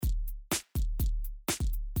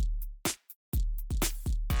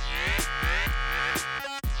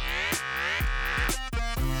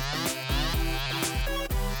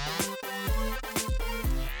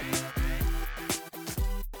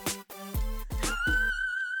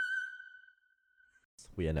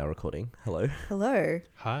We are now recording. Hello. Hello.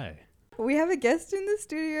 Hi. We have a guest in the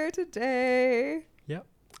studio today. Yep.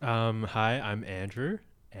 Hi, I'm Andrew,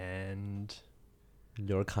 and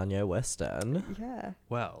You're a Kanye West stan. Yeah.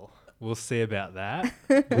 well, we'll see about that.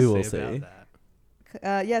 We will see. about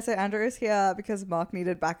that. So Andrew is here because Mark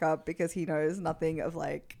needed backup because he knows nothing of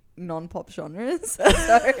like non-pop genres. So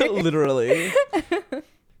Literally.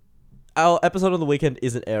 Our episode on the weekend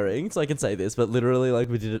isn't airing, so I can say this, but literally, like,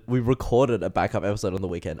 we recorded a backup episode on the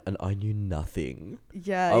weekend, and I knew nothing.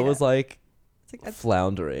 yeah. I was like, It's like,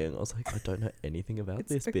 floundering. I was like, I don't know anything about It's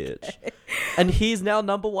this okay. bitch. And he's now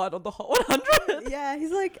number one on the Hot 100. yeah,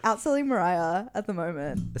 he's like outselling Mariah at the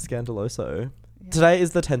moment. Scandaloso. Yeah. Today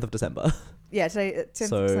is the 10th of December. Yeah, today, 10th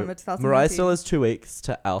So of December 2019. Mariah still has 2 weeks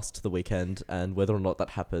to oust the weekend, and whether or not that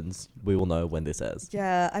happens, we will know when this airs.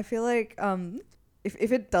 Yeah, I feel like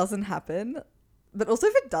if it doesn't happen, but also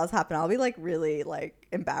if it does happen, I'll be like really like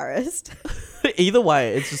embarrassed. Either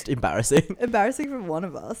way, it's just embarrassing. Embarrassing for one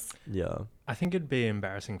of us. Yeah. I think it'd be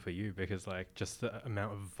embarrassing for you because, like, just the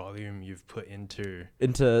amount of volume you've put into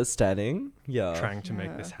Into standing. Yeah. trying to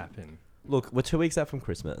make Yeah. this happen. Look, we're 2 weeks out from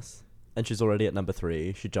Christmas, and she's already at number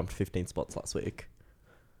 3. She jumped 15 spots last week.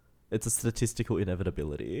 It's a statistical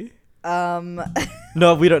inevitability.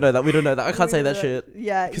 No, we don't know that. We don't know that. I can't say that shit.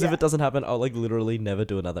 Yeah. Because if it doesn't happen, I'll like literally never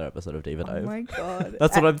do another episode of Diva Oh Dive. my god.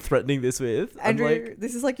 That's what I'm threatening this with. Andrew, I'm like,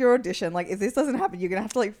 this is like your audition. Like, if this doesn't happen, you're gonna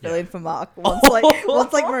have to like fill Yeah. in for Mark once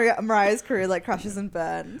Mariah's career like crashes and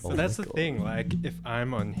burns. Oh So that's my the God. thing. Like, if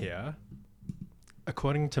I'm on here,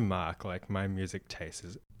 according to Mark, like, my music taste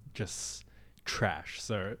is just trash.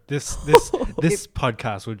 So this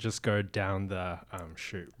podcast would just go down the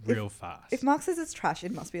chute real fast. If Mark says it's trash,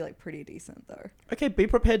 it must be like pretty decent though. okay, be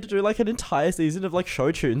prepared to do like an entire season of like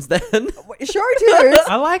show tunes then. Wait, show tunes.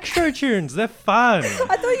 I like show tunes. They're fun. I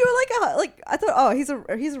thought you were I thought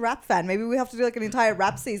he's a rap fan. Maybe we have to do like an entire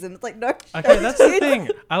rap season. It's like no. Okay, show that's the tunes. thing.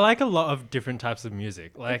 I like a lot of different types of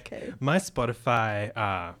music. Like Okay. my Spotify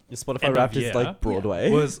Your Spotify End of rap is year like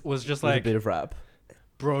Broadway. was just with a like bit of rap.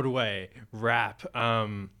 Broadway rap.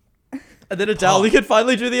 And then Adele, Pop. we could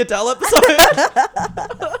finally do the Adele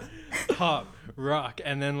episode. Pop, rock,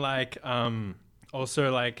 and then like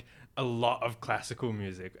also like a lot of classical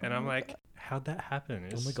music. And I'm like, how'd that happen? Oh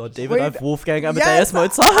It's my god, just- David Wait, Ive, Wolfgang Yes, Amadeus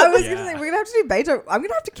Mozart. I was Yeah. gonna say we're gonna have to do Beethoven. I'm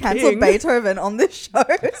gonna have to cancel King. Beethoven on this show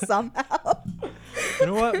somehow. You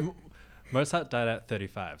know what? Mozart died at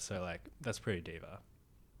 35, so like that's pretty diva.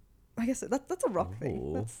 I guess that's a rock thing.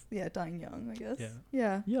 Ooh. That's dying young. I guess. Yeah.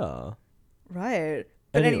 Yeah. Yeah. Right.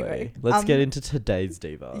 But Anyway, let's um, get into today's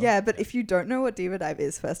diva. Yeah, but if you don't know what Diva Dive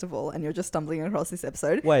is, first of all, and you're just stumbling across this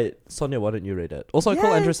episode, Wait, Sonia, why don't you read it? Also, I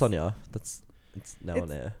call Andrew Yes. Sonia. It's now on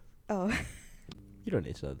It's- air. oh, You don't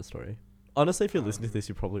need to know the story. Honestly, if you're listening to this,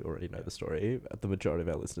 you probably already know the story. The majority of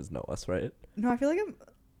our listeners know us, right? no, I feel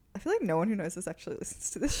like no one who knows this actually listens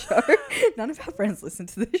to this show. None of our friends listen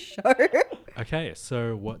to this show. Okay,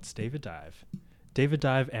 so what's Diva Dive? Diva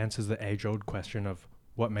Dive answers the age-old question of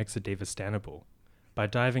what makes a diva standable by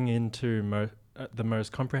diving into the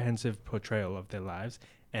most comprehensive portrayal of their lives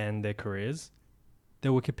and their careers,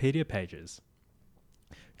 their Wikipedia pages.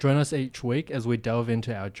 Join us each week as we delve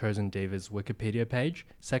into our chosen diva's Wikipedia page,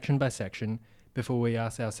 section by section, before we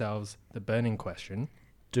ask ourselves the burning question.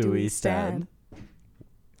 Do we stand?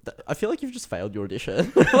 I feel like you've just failed your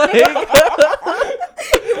audition.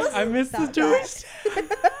 I missed the that do we bad. stand.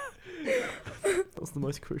 That was the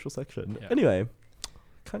most crucial section. Yeah. Anyway,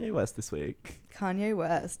 Kanye West this week. Kanye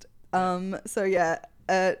West. So yeah,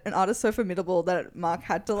 an artist so formidable that Mark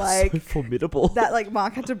had to like so formidable. that like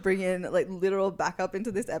Mark had to bring in like literal backup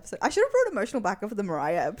into this episode. I should have brought emotional backup for the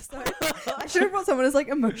Mariah episode. I should have brought someone as like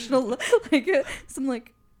emotional, like some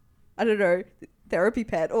like I don't know, therapy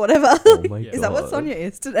pet or whatever. Oh my Yeah. Is that what God. Sonia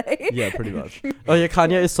is today? Yeah, pretty much. Oh yeah,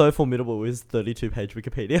 Kanye is so formidable with his 32-page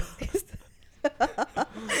Wikipedia.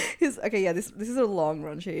 Okay, yeah, this is a long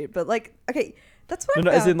run sheet, but like, okay, that's what No,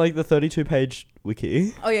 I as found. in like the 32-page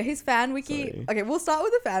wiki. Oh yeah, his fan wiki. Sorry. Okay, we'll start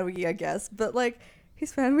with the fan wiki, I guess. But like,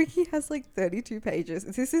 his fan wiki has like 32 pages.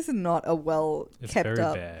 This is not a well It's kept very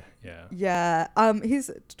up. bare, yeah. Yeah.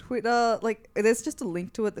 His Twitter, like, there's just a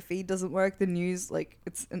link to it. The feed doesn't work. The news, like,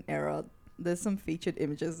 it's an error. There's some featured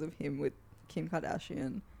images of him with Kim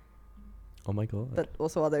Kardashian, Oh my god. but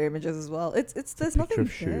also other images as well. It's there's Picture nothing of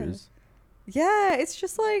there. shoes. Yeah, it's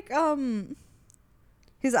just like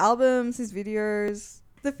his albums, his videos.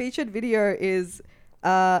 The featured video is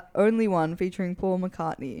Only One featuring Paul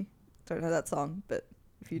McCartney. Don't know that song, but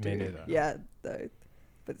if you Me do, neither. yeah, though.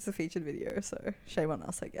 But it's a featured video, so shame on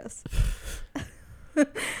us, I guess.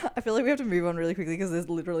 I feel like we have to move on really quickly because there's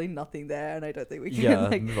literally nothing there, and I don't think we can. Yeah,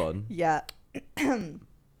 like, move on. yeah,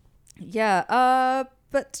 yeah.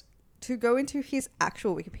 But to go into his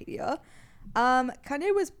actual Wikipedia,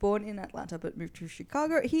 Kanye was born in Atlanta but moved to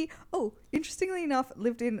Chicago. He, interestingly enough,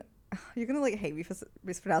 lived in, you're going to like hate me for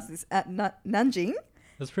mispronouncing this, at Nanjing.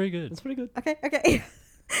 That's pretty good. That's pretty good. Okay.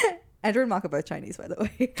 Andrew and Mark are both Chinese, by the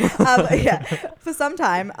way. For some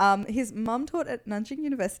time, his mum taught at Nanjing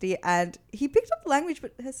University, and he picked up the language,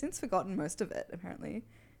 but has since forgotten most of it, apparently.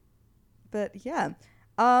 But yeah,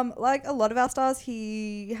 like a lot of our stars,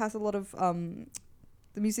 he has a lot of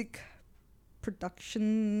the music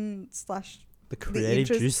production / the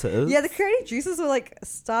creative juices. Yeah, the creative juices were like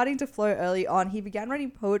starting to flow early on. He began writing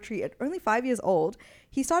poetry at only 5 years old.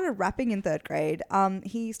 He started rapping in 3rd grade.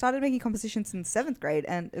 He started making compositions in 7th grade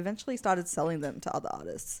and eventually started selling them to other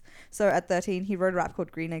artists. So at 13, he wrote a rap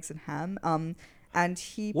called Green Eggs and Ham. And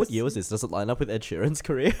he... What year was this? Does it line up with Ed Sheeran's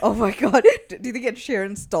career? Oh my God. Do you think Ed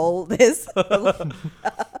Sheeran stole this?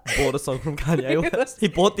 Bought a song from Kanye West. He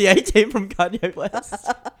bought the A-Team from Kanye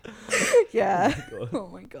West. Yeah. Oh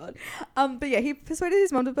my God. But yeah, he persuaded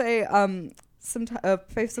his mom to pay some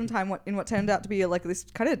time in what turned out to be like this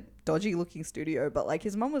kind of dodgy looking studio. But like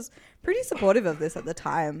his mom was pretty supportive of this at the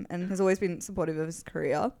time and has always been supportive of his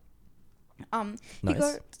career. Nice. He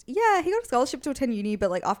got a scholarship to attend uni, but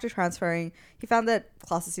like after transferring, he found that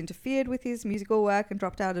classes interfered with his musical work and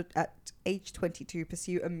dropped out at age 22 to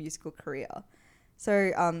pursue a musical career.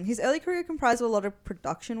 So his early career comprised of a lot of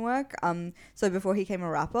production work. So before he became a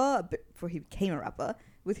rapper,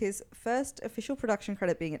 with his first official production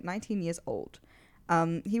credit being at 19 years old.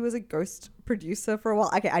 He was a ghost producer for a while.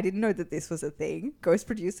 Okay, I didn't know that this was a thing. Ghost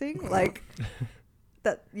producing, like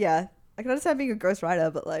that. Yeah, I can understand being a ghost writer,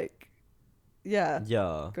 but like. Yeah.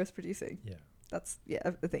 Ghost producing. Yeah. That's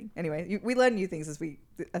the thing. Anyway, we learn new things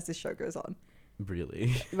as this show goes on.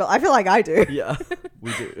 Really? Well, I feel like I do. Yeah,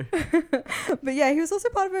 we do. But yeah, he was also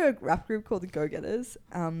part of a rap group called the Go-Getters.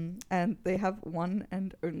 And they have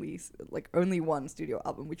only one studio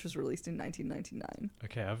album, which was released in 1999.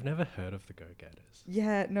 Okay, I've never heard of the Go-Getters.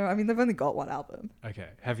 Yeah, no, I mean, they've only got one album. Okay,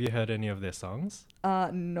 have you heard any of their songs?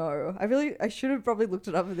 No. I should have probably looked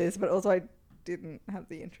it up for this, but also I didn't have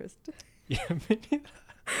the interest. Yeah, me neither.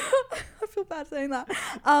 I feel bad saying that.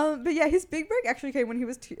 But yeah, his big break actually came when he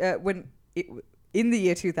was in the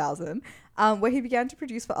year 2000, where he began to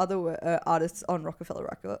produce for other artists on Rockefeller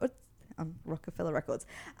Records.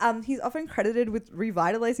 He's often credited with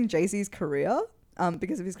revitalizing Jay-Z's career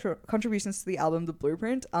because of his contributions to the album The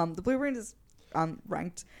Blueprint. The Blueprint is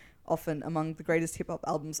ranked often among the greatest hip-hop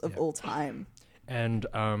albums of all time. And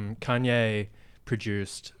Kanye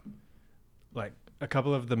produced like a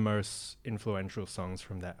couple of the most influential songs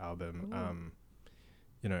from that album.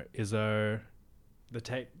 Izzo, the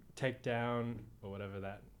Takedown or whatever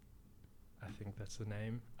that, I think that's the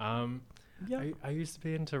name. I used to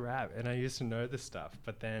be into rap and I used to know this stuff,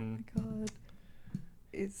 but then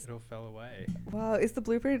it all fell away. Wow, is The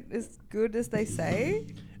Blueprint as good as they say?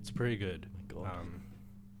 It's pretty good.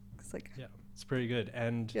 It's pretty good,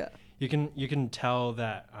 and you can tell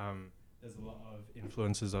that there's a lot of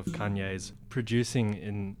influences of Kanye's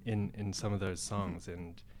producing in some of those songs,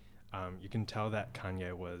 and you can tell that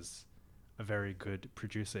Kanye was a very good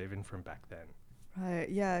producer even from back then. Right,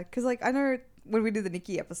 yeah, because like I know when we did the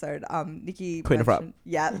Nicki episode, Nicki Queen of Rap.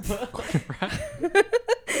 Yeah.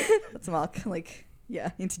 That's Mark,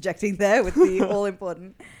 interjecting there with the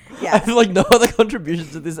all-important. Yeah. I feel like no other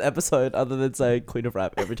contributions to this episode other than saying Queen of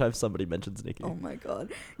Rap every time somebody mentions Nicki. Oh my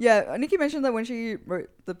God. Yeah, Nicki mentioned that when she wrote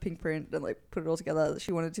the Pink Print and like put it all together,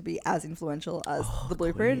 she wanted to be as influential as The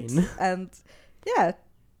Blueprint. Queen. And yeah,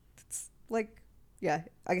 it's like, yeah,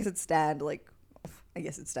 I guess it's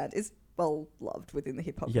well loved within the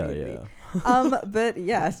hip-hop community. But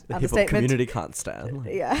yeah, the hip-hop community can't stand.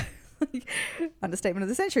 Yeah. Understatement of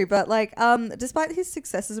the century, but despite his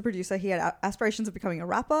success as a producer, he had aspirations of becoming a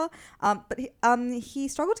rapper, but he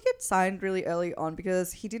struggled to get signed really early on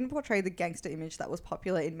because he didn't portray the gangster image that was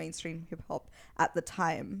popular in mainstream hip-hop at the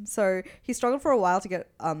time. So he struggled for a while to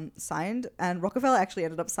get signed, and Rockefeller actually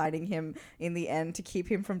ended up signing him in the end to keep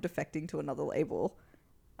him from defecting to another label.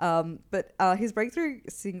 But his breakthrough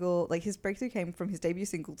came from his debut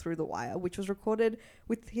single Through the Wire, which was recorded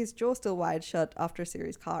with his jaw still wired shut after a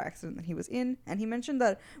serious car accident that he was in. And he mentioned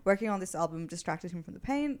that working on this album distracted him from the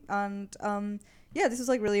pain. And this was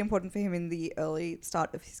like really important for him in the early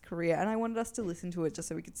start of his career. And I wanted us to listen to it just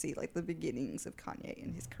so we could see like the beginnings of Kanye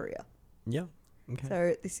in his career. Yeah. Okay.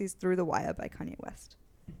 So this is Through the Wire by Kanye West.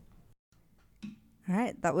 All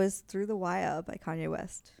right, that was Through the Wire by Kanye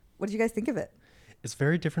West. What did you guys think of it? It's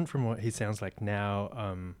very different from what he sounds like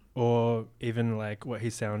now, or even like what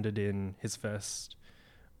he sounded in his first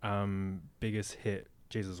biggest hit,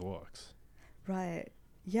 Jesus Walks. Right.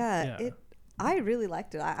 Yeah. I really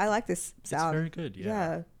liked it. I like this sound. It's very good.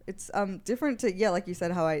 Yeah. It's different to like you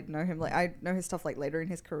said, how I know him. Like I know his stuff like later in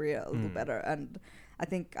his career a little better, and I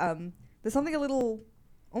think there's something a little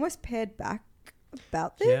almost pared back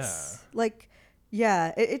about this. Yeah. Like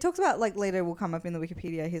it talks about, like, later will come up in the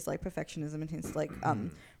Wikipedia, his like perfectionism and his like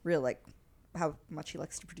real like how much he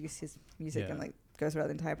likes to produce his music and like goes throughout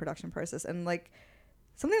the entire production process, and like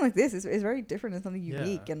something like this is very different and something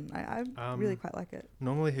unique, and I really quite like it.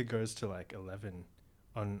 Normally he goes to like 11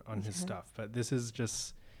 on his stuff, but this is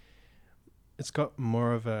just, it's got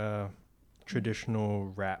more of a traditional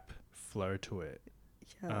rap flow to it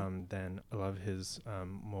than a lot of his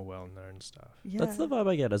more well-known stuff. Yeah. That's the vibe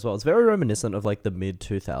I get as well. It's very reminiscent of like the mid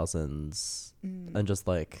 2000s and just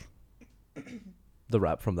like the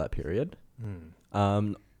rap from that period.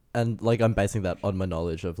 And like I'm basing that on my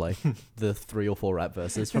knowledge of like the 3 or 4 rap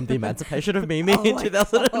verses from the Emancipation of Mimi in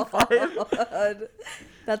 2005. God.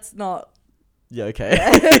 That's not. Yeah, okay.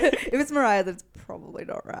 If it's Mariah, that's probably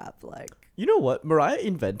not rap. Like, you know what? Mariah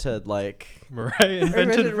invented like Mariah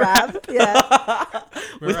invented rap. Yeah.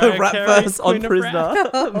 with a rap Carey, verse on Queen of Prisoner. Rap.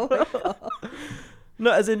 Oh my God.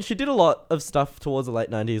 No, as in she did a lot of stuff towards the late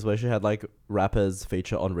 90s where she had like rappers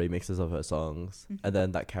feature on remixes of her songs, and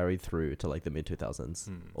then that carried through to like the mid 2000s,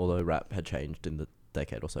 although rap had changed in the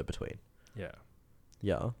decade or so between.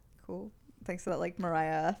 Yeah. Cool. Thanks for that, like,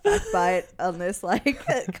 Mariah fact bite on this, like,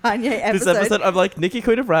 Kanye episode. This episode, I'm like Nicki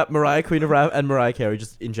Queen of Rap, Mariah Queen of Rap, and Mariah Carey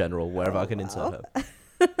just in general, wherever I can insert her.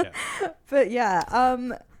 But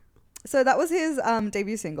so that was his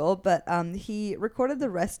debut single, but he recorded the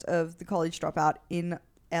rest of The College Dropout in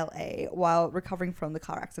LA while recovering from the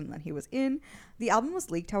car accident that he was in. The album was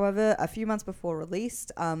leaked, however, a few months before release.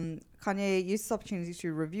 Kanye used this opportunity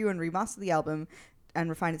to review and remaster the album and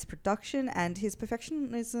refine its production, and his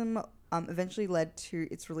perfectionism eventually led to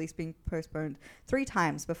its release being postponed 3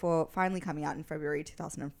 times before finally coming out in February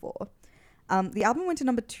 2004. The album went to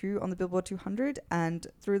number 2 on the Billboard 200, and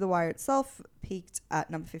Through the Wire itself peaked at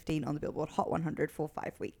number 15 on the Billboard Hot 100 for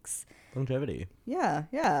 5 weeks. Longevity.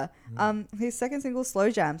 Yeah. His second single, Slow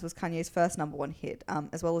Jams, was Kanye's first number 1 hit,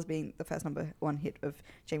 as well as being the first number 1 hit of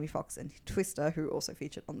Jamie Foxx and Twista, who also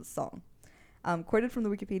featured on the song. Quoted from the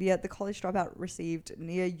Wikipedia, The College Dropout received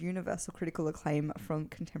near universal critical acclaim from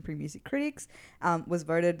contemporary music critics, was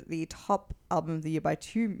voted the top album of the year by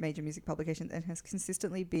 2 major music publications, and has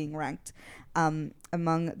consistently been ranked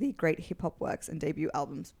among the great hip-hop works and debut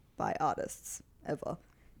albums by artists ever.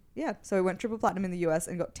 Yeah, so it went triple platinum in the US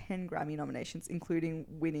and got 10 Grammy nominations, including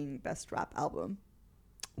winning Best Rap Album.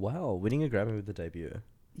 Wow, winning a Grammy with the debut.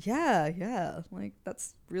 Yeah. Like,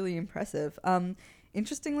 that's really impressive.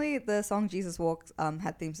 Interestingly, the song Jesus Walks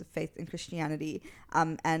had themes of faith and Christianity,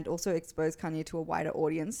 and also exposed Kanye to a wider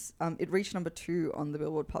audience. It reached number 2 on the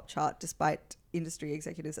Billboard Pop chart, despite industry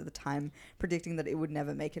executives at the time predicting that it would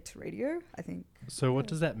never make it to radio, I think. So what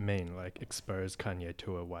does that mean, like expose Kanye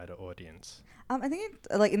to a wider audience? I think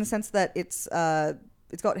it, like, in the sense that it's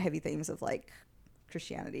got heavy themes of like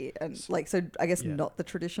Christianity and like, so I guess not the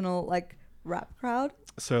traditional like rap crowd.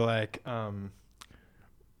 So like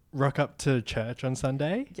rock up to church on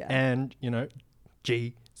Sunday and, you know,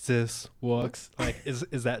 Jesus walks. Like,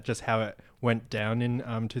 is that just how it went down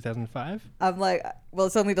in 2005? I'm like, well,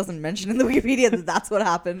 it certainly doesn't mention in the Wikipedia that that's what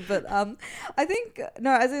happened. But I think,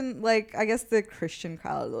 no, as in, like, I guess the Christian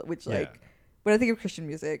crowd, which, like, when I think of Christian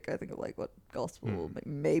music, I think of, like, what gospel, like,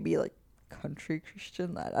 maybe, like, country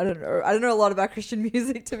Christian. I don't know. I don't know a lot about Christian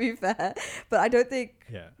music, to be fair. But I don't think,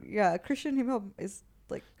 Christian hip-hop is...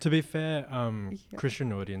 Like, to be fair,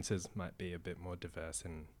 Christian audiences might be a bit more diverse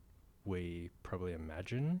than we probably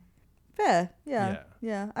imagine. Fair, yeah.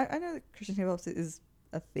 I know that Christian hip hop is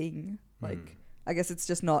a thing. Like, I guess it's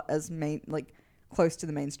just not as close to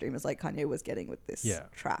the mainstream as like Kanye was getting with this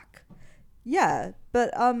track. Yeah,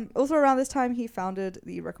 but also around this time he founded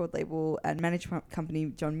the record label and management company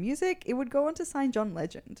John Music. It would go on to sign John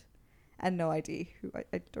Legend. And no idea who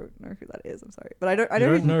I don't know who that is. I'm sorry, but I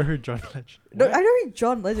don't know who John Legend. No, I know who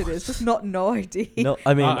John Legend is, just not no idea. No,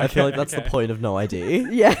 I mean I feel like that's the point of no ID.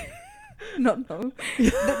 Yeah, not no.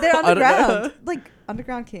 They're underground, like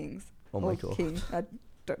Underground Kings. Oh my God. King. I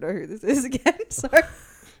don't know who this is again. Sorry,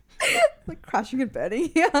 like crashing and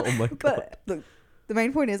burning. Yeah. Oh my God. But look, the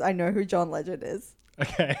main point is I know who John Legend is.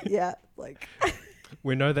 Okay. Yeah, like.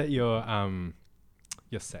 We know that you're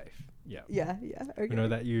safe. Yeah. Okay. We know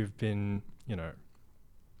that you've been, you know,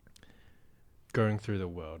 going through the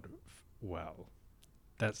world well.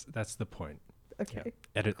 That's the point. Okay. Yeah.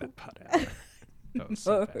 Edit that part out. That was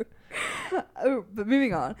so bad. Oh, but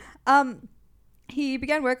moving on. He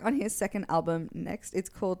began work on his second album next. It's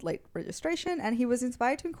called Late Registration, and he was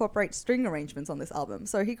inspired to incorporate string arrangements on this album.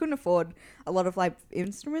 So he couldn't afford a lot of live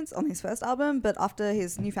instruments on his first album, but after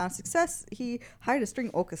his newfound success, he hired a string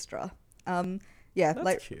orchestra. Yeah, That's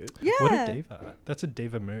like cute. yeah, What a diva. That's a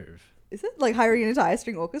diva move. is it like hiring an entire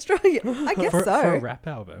string orchestra? Yeah, I guess For so. a rap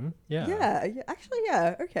album. Yeah. Yeah, actually,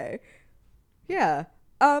 yeah, okay. Yeah.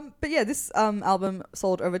 But yeah, this album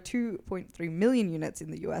sold over 2.3 million units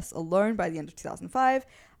in the US alone by the end of 2005.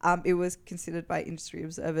 It was considered by industry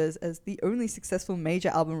observers as the only successful major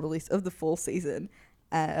album release of the fall season,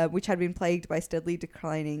 which had been plagued by steadily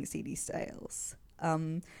declining CD sales.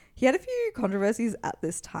 He had a few controversies at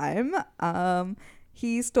this time.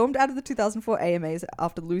 He stormed out of the 2004 AMAs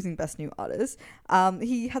after losing Best New Artist.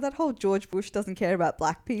 He had that whole George Bush doesn't care about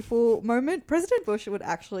black people moment. President Bush would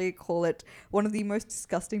actually call it one of the most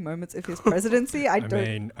disgusting moments of his presidency. I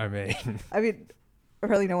mean,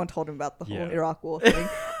 really no one told him about the whole Iraq war thing.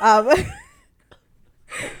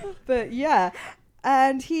 But yeah.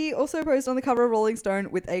 And he also posed on the cover of Rolling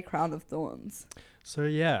Stone with a crown of thorns. So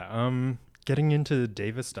yeah, getting into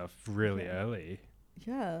diva stuff really early.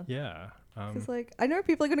 Yeah. Yeah. Because like I know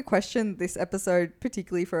people are going to question this episode,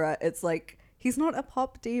 particularly for it's like he's not a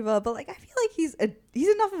pop diva, but like I feel like he's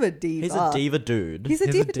enough of a diva. He's a diva dude. He's a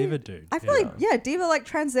diva dude. I feel like diva like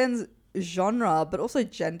transcends genre, but also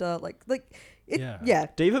gender. Yeah.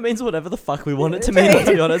 Diva means whatever the fuck we want it to mean,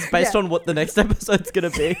 to be honest, based on what the next episode's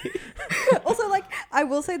gonna be. Also, like I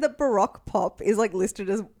will say that Baroque pop is like listed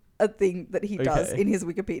as a thing that he does in his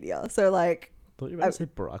Wikipedia. So like. I thought you were about to say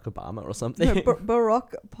Barack Obama or something. No,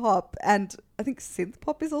 Baroque pop, and I think synth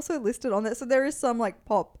pop is also listed on there. So there is some like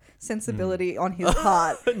pop sensibility on his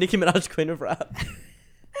part. Nicki Minaj, queen of rap.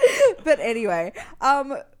 But anyway,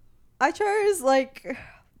 I chose the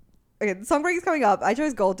song break is coming up. I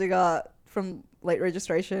chose Gold Digger from Late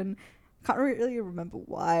Registration. Can't really remember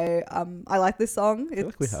why. I like this song. I feel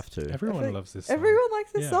like we have to. Everyone loves this song. Everyone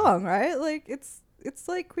likes this song, right? Like it's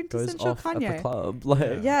like Goes quintessential off Kanye. at the club.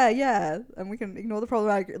 Like, Yeah. And we can ignore the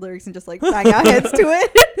problematic lyrics and just like bang our heads to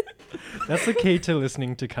it. That's the key to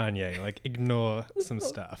listening to Kanye. Like, ignore some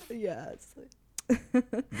stuff. Yeah. It's like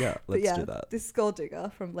yeah, let's do that. This is Gold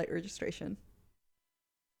Digger from Late Registration.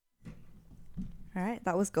 All right,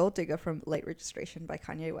 that was Gold Digger from Late Registration by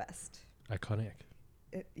Kanye West. Iconic.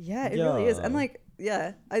 It really is. And like,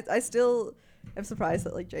 I still am surprised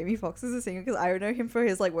that like Jamie Foxx is a singer because I know him for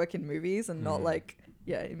his like work in movies and not like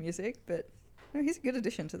in music, but no, he's a good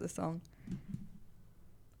addition to this song.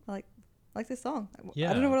 I like this song.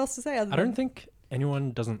 Yeah. I don't know what else to say other than I don't think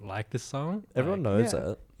anyone doesn't like this song. Everyone knows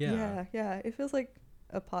it. Yeah. It feels like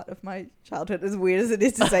a part of my childhood, as weird as it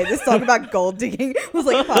is to say. This song about gold digging was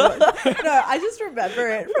like part of it. No, I just remember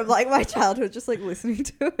it from like my childhood, just like listening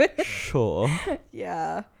to it. Sure.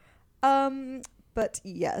 Yeah. But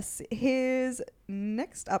yes, his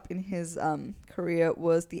next up in his career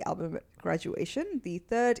was the album Graduation, the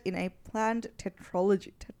third in a planned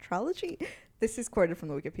tetralogy. This is quoted from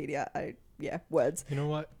the Wikipedia. Words. You know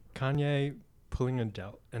what? Kanye pulling an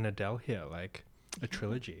Adele here, like a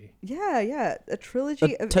trilogy. Yeah, a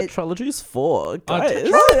trilogy of tetralogy is 4,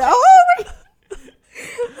 guys.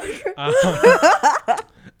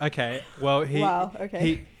 Okay. Well,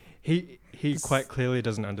 he This quite clearly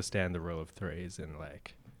doesn't understand the rule of threes and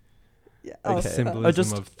like Okay.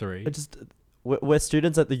 symbolism of three. We're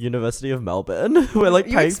students at the University of Melbourne. We're like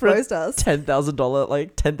You paying for exposed us. $10,000,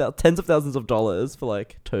 like tens of thousands of dollars for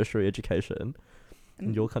like tertiary education,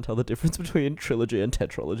 and you all can't tell the difference between trilogy and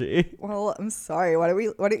tetralogy. Well, I'm sorry. Why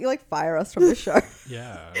don't you like fire us from the show?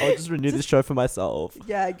 Yeah. I'll just renew this show for myself.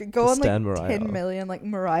 Yeah, go on like Stan Mariah. 10 million like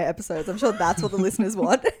Mariah episodes. I'm sure that's what the listeners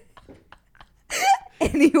want.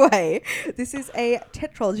 Anyway, this is a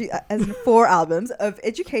tetralogy, as in 4 albums of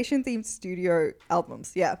education-themed studio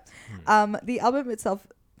albums. Yeah. The album itself,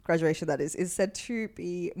 Graduation that is said to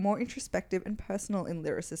be more introspective and personal in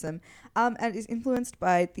lyricism, and is influenced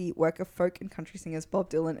by the work of folk and country singers Bob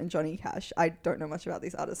Dylan and Johnny Cash. I don't know much about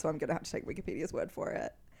these artists, so I'm going to have to take Wikipedia's word for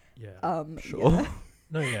it. Yeah. Sure. Yeah.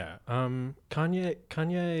 No, yeah.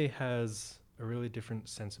 Kanye has a really different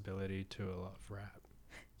sensibility to a lot of rap.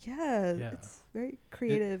 Yeah, it's very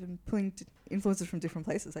creative and pulling influences from different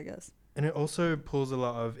places, I guess. And it also pulls a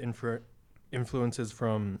lot of influences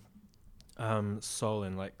from soul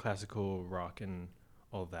and like classical rock and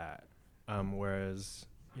all that. Whereas,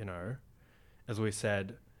 you know, as we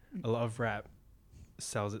said, a lot of rap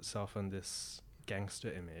sells itself on this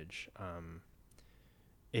gangster image.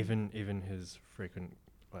 Even his frequent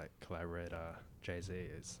like collaborator Jay-Z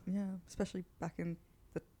is. Yeah, especially back in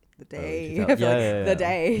the the day. 2000. I feel like Yeah. the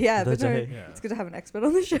day. Yeah, The but no, day. Yeah. it's good to have an expert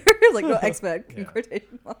on the show. Like not expert in Yeah.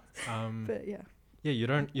 quotation marks. But yeah. Yeah,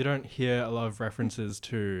 you don't hear a lot of references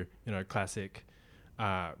to, you know, classic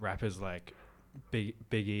rappers like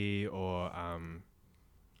Biggie or I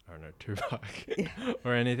don't know, Tupac Yeah.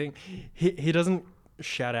 or anything. He doesn't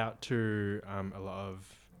shout out to a lot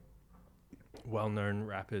of well-known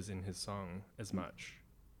rappers in his song as much.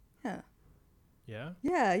 Yeah. Yeah.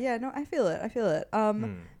 Yeah, no, I feel it.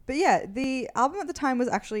 Hmm. But yeah, the album at the time was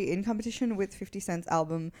actually in competition with 50 Cent's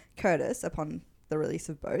album Curtis upon the release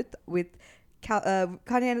of both, with Kanye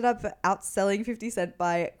ended up outselling 50 Cent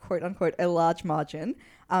by quote unquote a large margin.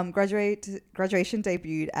 Graduation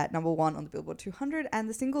debuted at number 1 on the Billboard 200, and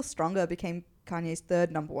the single Stronger became Kanye's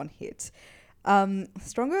third number 1 hit.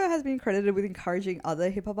 Stronger has been credited with encouraging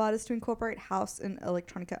other hip hop artists to incorporate house and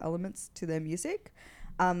electronica elements to their music.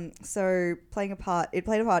 So it played a part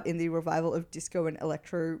in the revival of disco and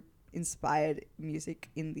electro inspired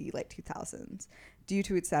music in the late 2000s due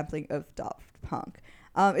to its sampling of Daft Punk.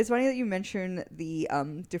 It's funny that you mention the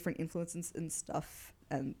different influences and stuff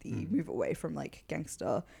and the move away from like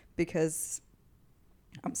gangster, because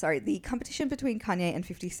the competition between Kanye and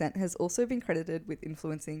 50 Cent has also been credited with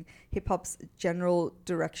influencing hip hop's general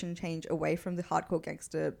direction change away from the hardcore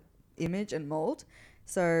gangster image and mold.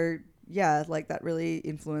 So yeah, like that really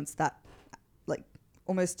influenced that like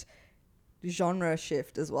almost genre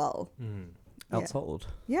shift as well. Outsold.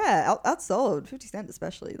 Yeah, outsold 50 Cent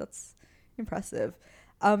especially. That's impressive.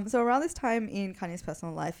 So around this time in Kanye's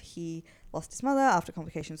personal life, he lost his mother after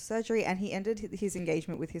complications of surgery, and he ended his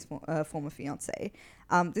engagement with his former fiancée.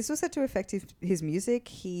 This was said to affect his music.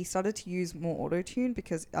 He started to use more auto-tune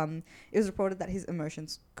because it was reported that his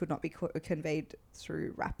emotions could not be conveyed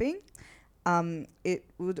through rapping. It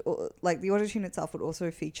would the auto-tune itself would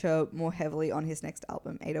also feature more heavily on his next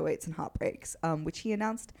album, 808s and Heartbreaks, which he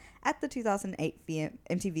announced at the 2008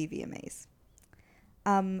 MTV VMAs.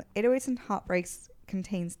 808s and Heartbreaks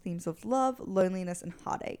contains themes of love, loneliness, and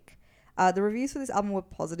heartache. The reviews for this album were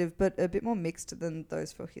positive, but a bit more mixed than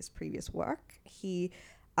those for his previous work. He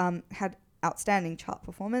had outstanding chart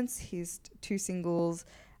performance. His two of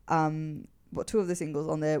the singles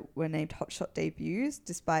on there were named Hotshot debuts.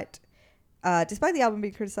 Despite the album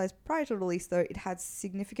being criticized prior to release, though, it had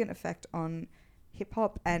significant effect on hip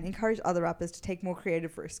hop and encouraged other rappers to take more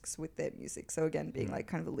creative risks with their music. So again, being like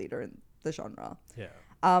kind of a leader in the genre. Yeah.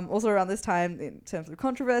 Also around this time, in terms of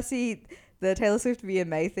controversy, the Taylor Swift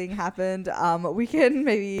VMA thing happened. We can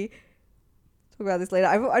maybe talk about this later.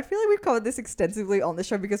 I feel like we've covered this extensively on the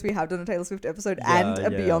show because we have done a Taylor Swift episode and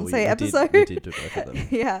a Beyonce episode. We did do both of them.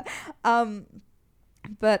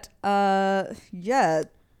 Yeah.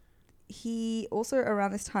 He also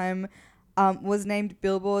around this time was named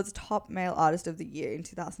Billboard's top male artist of the year in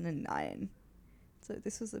 2009. So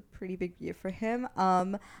this was a pretty big year for him.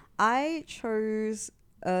 I chose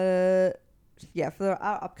for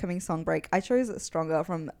our upcoming song break, I chose Stronger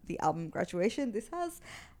from the album Graduation. This song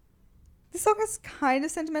has kind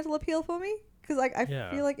of sentimental appeal for me because I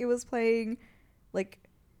feel like it was playing like,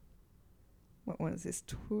 what is this,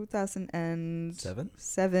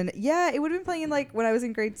 2007? Yeah, it would have been playing in like when I was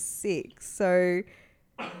in grade 6. So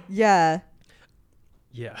yeah.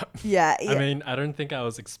 Yeah. Yeah. I mean, I don't think I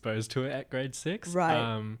was exposed to it at grade 6. Right.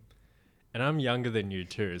 And I'm younger than you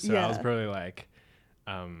too, so I was probably like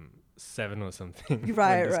 7 or something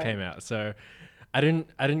when this came out. So I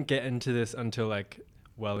didn't get into this until like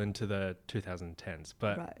well into the 2010s,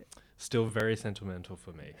 but still very sentimental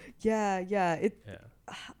for me. Yeah.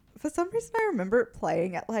 For some reason, I remember it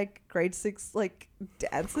playing at like grade 6 like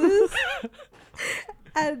dances.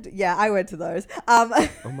 And yeah, I went to those. Oh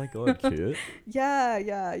my god, cute.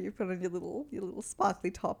 Yeah. You put on your little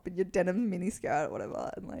sparkly top and your denim mini skirt or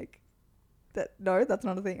whatever, and like that. No, that's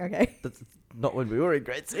not a thing. Okay. That's not when we were in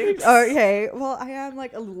grade 6. Okay. Well, I am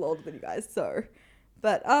like a little older than you guys, so.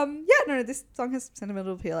 But no, this song has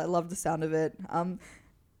sentimental appeal. I love the sound of it.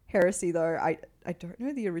 Heresy though, I don't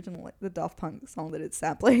know the original, like the Daft Punk song that it's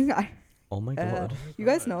sampling. Oh my god. You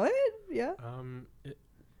guys know it? Yeah.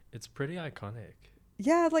 It's pretty iconic.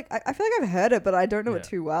 Yeah, like I feel like I've heard it, but I don't know it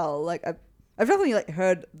too well. Like I've definitely like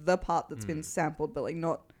heard the part that's been sampled, but like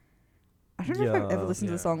not. I don't know if I've ever listened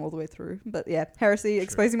to the song all the way through. But yeah, Heresy,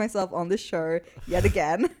 exposing myself on this show yet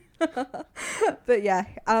again. But yeah,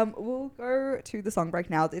 we'll go to the song break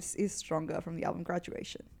now. This is Stronger from the album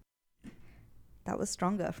Graduation. That was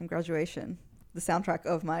Stronger from Graduation, the soundtrack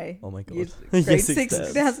of my grade Grade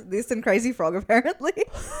 6 dance. This and Crazy Frog apparently.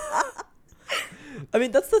 I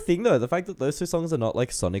mean, that's the thing though, the fact that those two songs are not like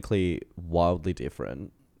sonically wildly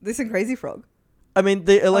different. This and Crazy Frog. I mean,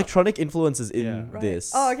 the electronic influences in Yeah. Right.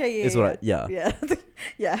 this. Oh, okay, yeah, is what yeah. yeah.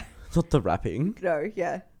 Yeah. Not the rapping. No,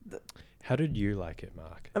 yeah. How did you like it,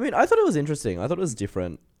 Mark? I mean, I thought it was interesting. I thought it was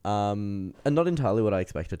different. And not entirely what I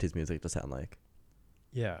expected his music to sound like.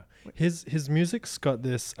 Yeah, his music's got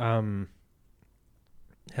this. How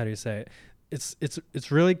do you say it?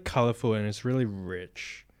 It's really colorful and it's really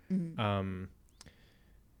rich. Mhm.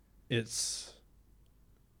 It's.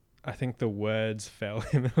 I think the words fell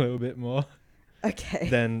him a little bit more Okay.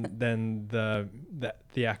 than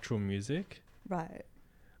the actual music. Right.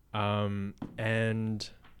 And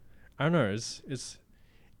I don't know. It's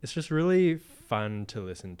just really fun to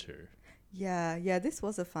listen to. Yeah, this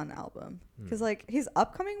was a fun album because Mm. like his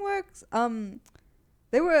upcoming works,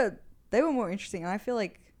 they were more interesting, and I feel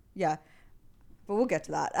like but we'll get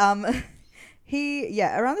to that.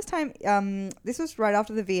 Around this time, this was right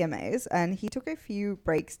after the VMAs, and he took a few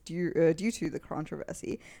breaks due to the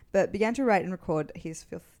controversy, but began to write and record his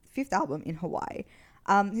fifth album in Hawaii.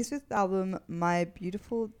 His fifth album, My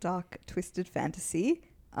Beautiful Dark Twisted Fantasy.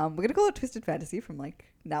 We're gonna call it Twisted Fantasy from like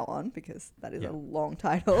now on because that is Yeah. a long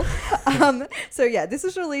title. This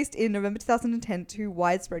was released in November 2010 to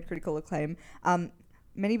widespread critical acclaim.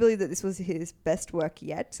 Many believe that this was his best work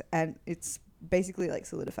yet, and it's basically like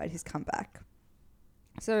solidified his comeback.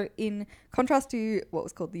 So in contrast to what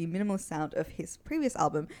was called the minimalist sound of his previous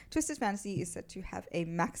album, Twisted Fantasy is said to have a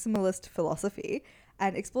maximalist philosophy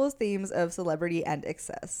and explores themes of celebrity and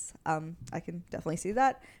excess. I can definitely see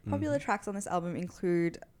that. Popular tracks on this album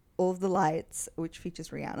include All of the Lights, which features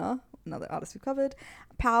Rihanna, another artist we covered,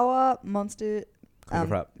 Power, Monster, Queen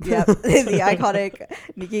of Rap. the iconic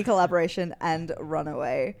Nicki collaboration, and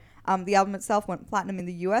Runaway. The album itself went platinum in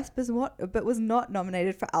the US, but was not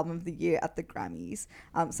nominated for Album of the Year at the Grammys,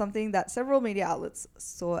 something that several media outlets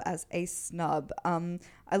saw as a snub.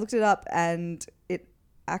 I looked it up, and it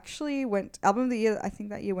actually went Album of the Year. I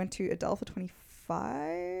think that year went to Adele for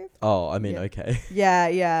 25. Oh, I mean, Yeah. okay.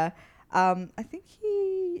 Yeah. I think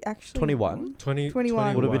he actually 21? won. 21.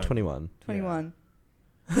 21. Would have been 21. 21.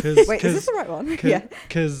 Cause, Wait, is this the right one? Cause, Yeah.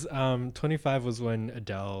 Because 25 was when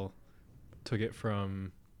Adele took it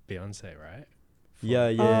from Beyonce, right? Yeah. Oh,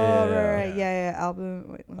 Yeah. right. Yeah. Album.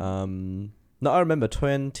 Wait. No, I remember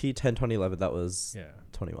 2010, 2011, that was Yeah.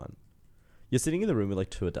 21. You're sitting in the room with like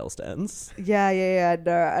two Adele stands. Yeah.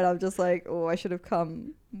 No, and I'm just like, oh, I should have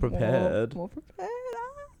come Prepared. More prepared.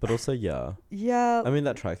 But also, yeah. Yeah. I mean,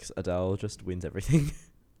 that track, Adele just wins everything.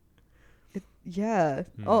 Yeah.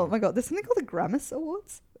 Oh my God, there's something called the Grammys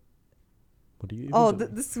Awards. What do you even Oh, do?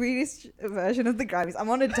 the Swedish version of the Grammys. I'm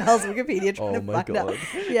on Adele's Wikipedia trying Oh to my find out. God.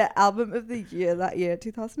 Yeah, album of the year that year,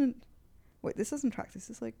 2000. Wait, this doesn't track. This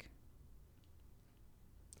is like.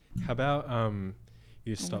 How about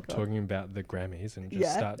you stop God. talking about the Grammys and just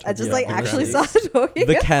Yeah, start talking I just about like the actually Grammys. started talking.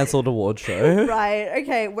 The cancelled award show. Right.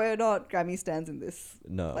 Okay, we're not Grammy stands in this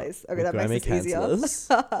No. place. Okay, we're that makes Grammy this easier. cancellers.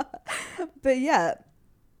 But yeah,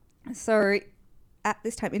 so at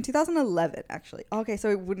this time in 2011, actually. Okay, so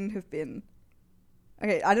it wouldn't have been.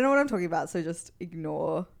 Okay, I don't know what I'm talking about, so just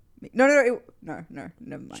ignore me. No, never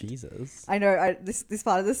mind. Jesus. I know. This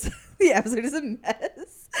part of this the episode is a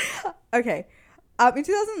mess. Okay. In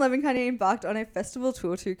 2011, Kanye embarked on a festival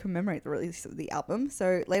tour to commemorate the release of the album.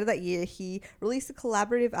 So later that year, he released a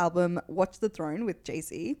collaborative album, Watch the Throne, with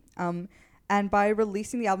Jay-Z. And by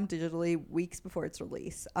releasing the album digitally weeks before its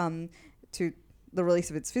release, to the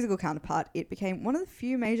release of its physical counterpart, it became one of the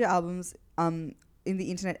few major albums in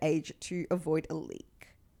the internet age to avoid a leak.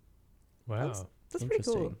 Wow. That's pretty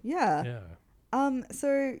cool. Interesting. Yeah.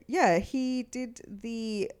 Yeah. He did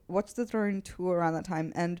the Watch the Throne tour around that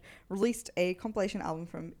time and released a compilation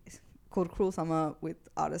album called Cruel Summer with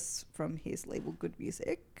artists from his label Good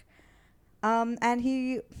Music. And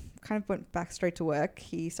he kind of went back straight to work.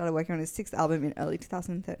 He started working on his sixth album in early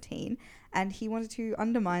 2013, and he wanted to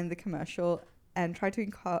undermine the commercial and try to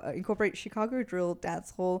incorporate Chicago drill,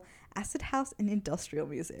 dancehall, acid house, and industrial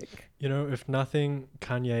music. You know, if nothing,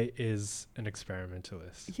 Kanye is an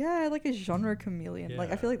experimentalist. Yeah, like a genre chameleon. Like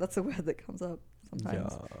I Yeah. feel like that's a word that comes up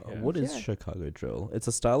sometimes. Yeah. What is Yeah. Chicago drill? It's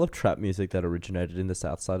a style of trap music that originated in the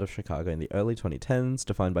south side of Chicago in the early 2010s,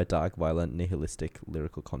 defined by dark, violent, nihilistic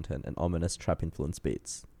lyrical content and ominous trap-influenced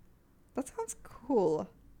beats. That sounds cool.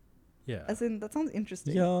 Yeah. As in, that sounds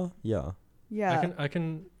interesting. Yeah. Yeah.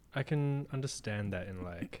 I can understand that in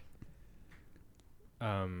like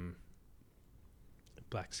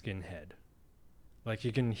Black Skinhead. Like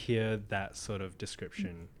you can hear that sort of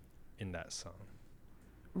description in that song.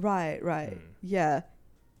 Right. Mm. Yeah.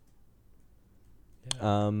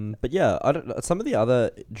 Yeah. But yeah, I don't know. Some of the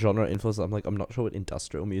other genre influences, I'm not sure what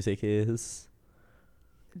industrial music is.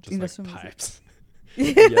 Just Industrial like music. pipes.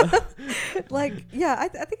 Yeah. Like, yeah, I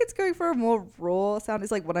think it's going for a more raw sound.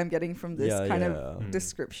 Is like what I'm getting from this Yeah, kind yeah. of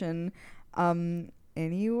description.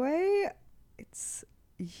 Anyway, it's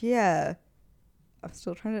yeah. I'm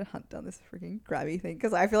still trying to hunt down this freaking grabby thing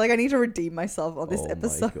because I feel like I need to redeem myself on this Oh my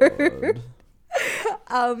episode.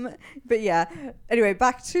 God. But yeah. Anyway,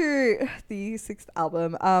 back to the sixth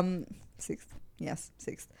album. Sixth.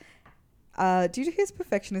 Due to his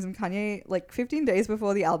perfectionism, Kanye, like 15 days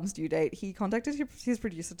before the album's due date, he contacted his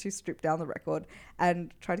producer to strip down the record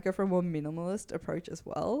and try to go for a more minimalist approach as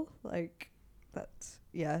well. Like, that's,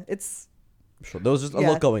 yeah, it's... Sure, there was just a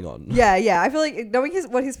Yeah. lot going on. Yeah, I feel like knowing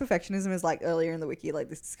what his perfectionism is like earlier in the wiki, like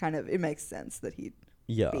this is kind of, it makes sense that he'd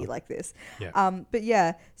Yeah. be like this. Yeah. But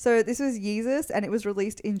yeah, so this was Yeezus and it was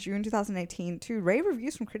released in June 2018 to rave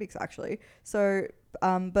reviews from critics actually. So,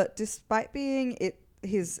 but despite being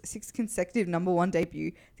his sixth consecutive #1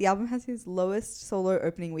 debut, the album has his lowest solo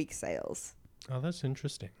opening week sales. Oh, that's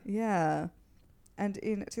interesting. Yeah. And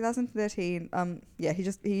in 2013,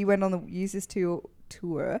 he went on the Yeezus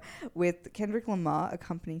tour with Kendrick Lamar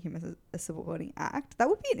accompanying him as a supporting act. That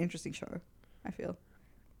would be an interesting show, I feel.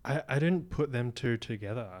 I didn't put them two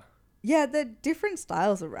together. Yeah, they're different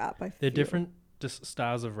styles of rap, I feel. They're different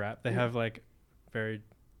styles of rap. They have like very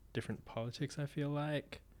different politics, I feel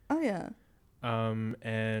like. Oh, yeah.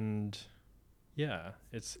 And yeah,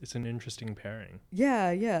 it's an interesting pairing.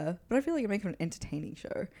 Yeah. But I feel like it makes it an entertaining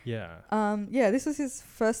show. Yeah. This was his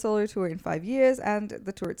first solo tour in 5 years, and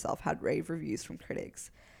the tour itself had rave reviews from critics.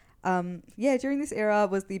 During this era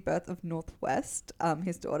was the birth of Northwest,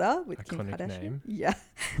 his daughter, with Kim Iconic Kardashian. name. Yeah.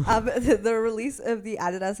 The release of the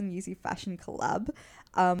Adidas and Yeezy fashion collab.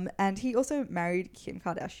 And he also married Kim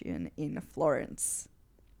Kardashian in Florence.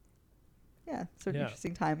 Yeah, so an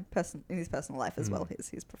interesting time in his personal life as well as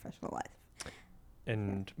his professional life.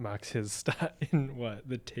 And marks his start in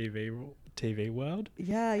the TV world.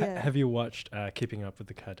 Yeah. Have you watched Keeping Up with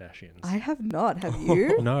the Kardashians? I have not. Have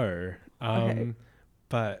you? No. Okay.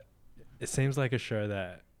 But it seems like a show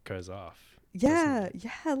that goes off. Yeah.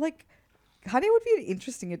 Like, Kanye would be an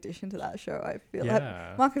interesting addition to that show, I feel.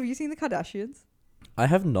 Yeah. Mark, have you seen the Kardashians? I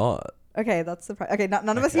have not. Okay, that's surprising. Okay,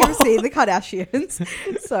 none of us here have seen the Kardashians,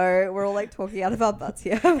 so we're all like talking out of our butts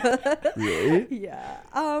here. Really? Yeah.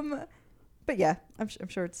 But yeah, I'm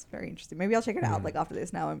sure it's very interesting. Maybe I'll check it out like after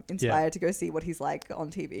this. Now I'm inspired to go see what he's like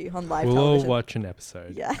on TV, on live We'll television. all watch an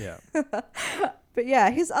episode. Yeah. But yeah,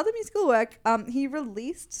 his other musical work, he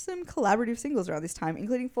released some collaborative singles around this time,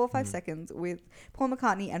 including 4 or 5 Seconds with Paul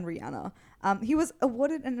McCartney and Rihanna. He was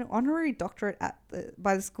awarded an honorary doctorate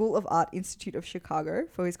by the School of Art Institute of Chicago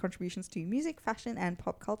for his contributions to music, fashion, and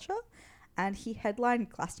pop culture. And he headlined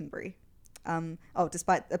Glastonbury.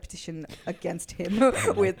 Despite a petition against him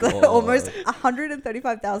with almost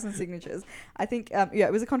 135,000 signatures. I think,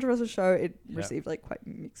 it was a controversial show. It received like quite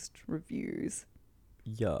mixed reviews.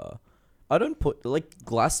 Yeah. I don't put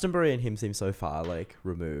Glastonbury and him seem so far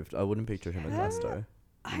removed. I wouldn't picture him at Glasto.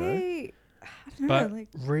 I don't know. But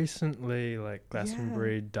recently,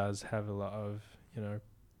 Glastonbury does have a lot of,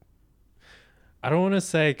 I don't want to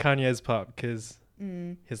say Kanye's pop because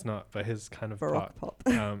he's not, but his kind of Baroque pop.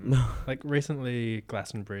 pop. Recently,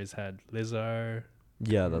 Glastonbury's had Lizzo.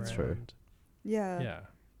 Yeah, that's true. around. Yeah.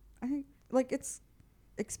 I think it's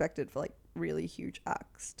expected for really huge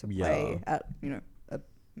acts to play at, a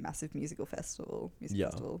massive musical festival.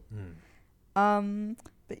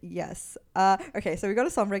 But yes. Okay, so we got a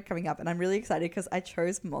song break coming up, and I'm really excited because I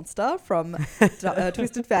chose Monster from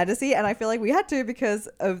Twisted Fantasy, and I feel like we had to because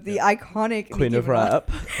of the iconic Queen Nicki of Minaj. Rap.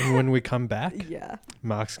 And when we come back,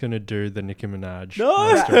 Mark's going to do the Nicki Minaj.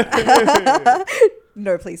 No!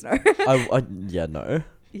 No, please no. No.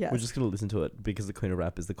 Yeah. We're just going to listen to it because the Queen of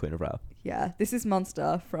Rap is the Queen of Rap. Yeah, this is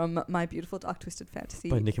Monster from My Beautiful Dark Twisted Fantasy.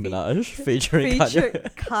 By Nicki Minaj, featuring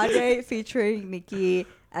Kanye. Kanye featuring Nicki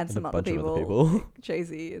and some a other bunch of other people. people.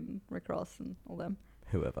 Jay-Z and Rick Ross and all them.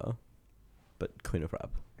 Whoever. But Queen of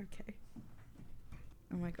Rap. Okay.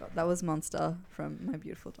 Oh my god, that was Monster from My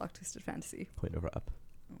Beautiful Dark Twisted Fantasy. Queen of Rap.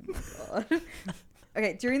 Oh my god.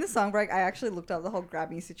 Okay, during the song break, I actually looked up the whole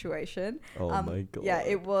Grammy situation. Oh my god. Yeah,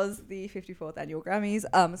 it was the 54th annual Grammys.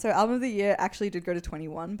 So Album of the Year actually did go to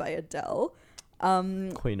 21 by Adele.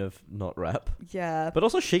 Queen of not rap. Yeah. But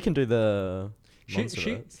also she can do the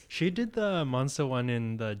She did the Monster one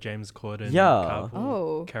in the James Corden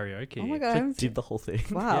karaoke. Oh my god. She did the whole thing.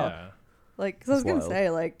 Wow. Yeah. Cause I was going to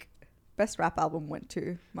wild. say, best rap album went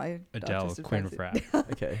to my Dark Adele, Twisted Queen Fantasy. of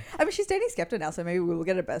Rap. Okay. I mean, she's dating Skepta now, so maybe we will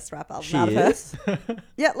get a best rap album She out of her. is?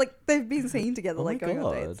 Yeah, they've been seen together, Oh my going on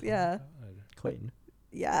God. dates. Yeah. Queen.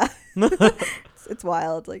 Yeah. it's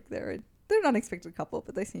wild. They're an unexpected couple,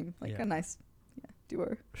 but they seem like a nice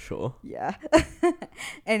duo. Sure. Yeah.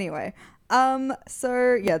 Anyway,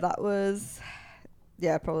 so yeah, that was,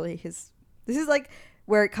 yeah, probably his. This is like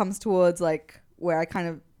where it comes towards like where I kind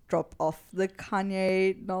of drop off the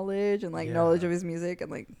Kanye knowledge and like knowledge of his music, and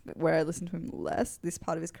like where I listen to him less this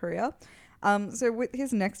part of his career. So with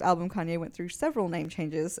his next album, Kanye went through several name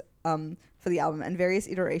changes for the album and various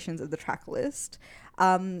iterations of the track list.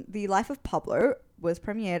 The Life of Pablo was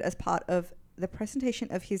premiered as part of the presentation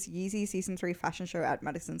of his Yeezy Season 3 fashion show at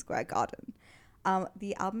Madison Square Garden.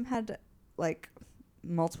 The album had like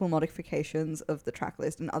multiple modifications of the track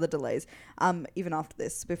list and other delays even after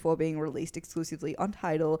this, before being released exclusively on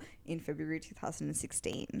Tidal in February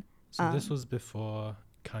 2016. So this was before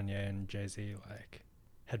Kanye and Jay-Z like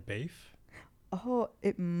had beef? Oh,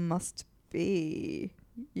 it must be.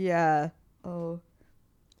 Yeah. Oh.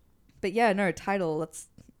 But yeah, no, Tidal, that's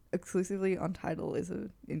exclusively on Tidal is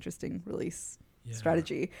an interesting release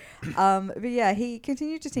strategy. But yeah, he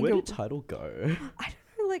continued to tinker. Where did Tidal go? I don't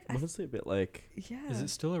know, like, Honestly, a bit like. yeah. Is it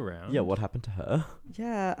still around? Yeah, what happened to her?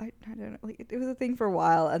 Yeah, I don't know. Like, it was a thing for a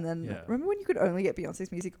while, and then remember when you could only get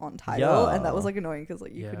Beyonce's music on Tidal, Yeah. and that was like annoying because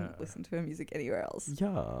like you couldn't listen to her music anywhere else.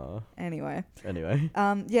 Yeah. Anyway, Anyway.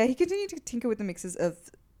 he continued to tinker with the mixes of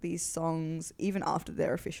these songs even after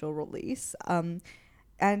their official release.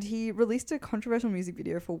 And he released a controversial music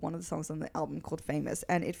video for one of the songs on the album called Famous,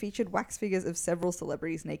 and it featured wax figures of several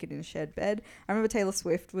celebrities naked in a shared bed. I remember Taylor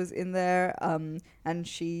Swift was in there, and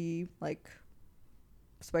she like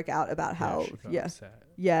spoke out about how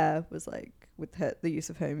was like with the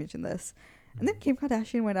use of her image in this. And then Kim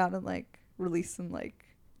Kardashian went out and like released some like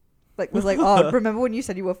was like, oh, remember when you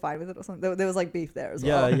said you were fine with it or something? There was like beef there as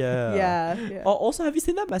well. Yeah. Oh, also, have you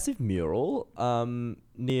seen that massive mural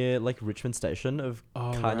near like Richmond Station of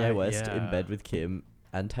Kanye West in bed with Kim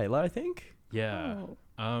and Taylor, I think? Yeah.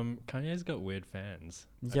 Kanye's got weird fans.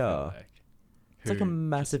 Yeah. It's like a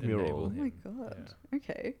massive mural. Oh my god. Yeah.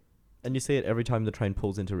 Okay. And you see it every time the train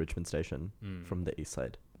pulls into Richmond Station from the east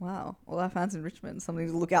side. Wow. Well, our fans in Richmond, something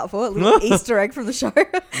to look out for. A little Easter egg from the show.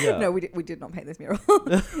 Yeah. No, we did not paint this mural.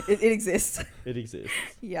 It exists. It exists.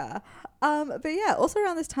 Yeah. But yeah, also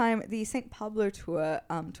around this time, the St. Pablo tour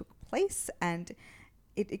took place, and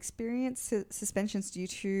it experienced suspensions due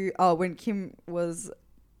to when Kim was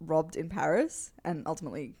robbed in Paris, and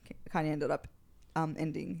ultimately Kanye ended up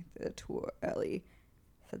ending the tour early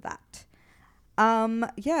for that.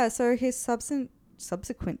 So his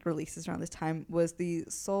subsequent releases around this time was the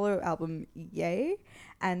solo album Yay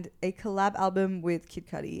and a collab album with Kid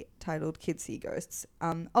Cudi titled Kids See Ghosts.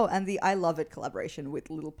 And the I Love It collaboration with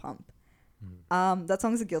Lil Pump. That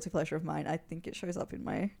song is a guilty pleasure of mine. I think it shows up in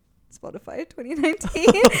my Spotify 2019.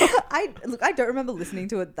 I don't remember listening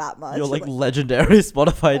to it that much. Your like legendary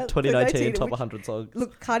Spotify 2019 top 100 songs.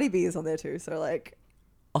 Look, Cardi B is on there too, so like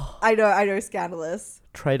I know, scandalous.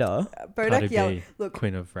 Trader. Bodak Yellow. Look,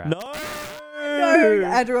 Queen of Rap. No,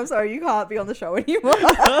 Andrew, I'm sorry, you can't be on the show anymore.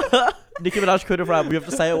 Nicki Minaj, Queen of Rap. We have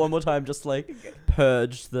to say it one more time, just like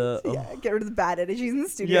purge the. Get rid of the bad energies in the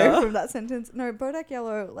studio from that sentence. No, Bodak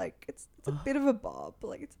Yellow, like it's a bit of a bob.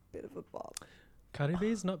 Cardi B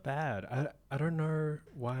is not bad. I don't know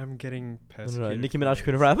why I'm getting persecuted. Nicki Minaj,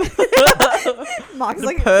 Queen of Rap. Mark's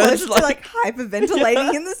like close to like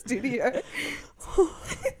hyperventilating in the studio.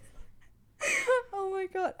 Oh my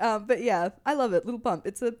god. But yeah, I love it. Little Pump.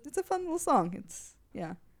 It's a fun little song. It's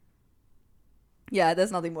yeah,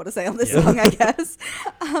 there's nothing more to say on this song, I guess.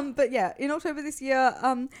 But yeah, in October this year,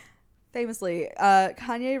 famously,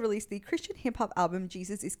 Kanye released the Christian hip hop album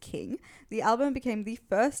Jesus is King. The album became the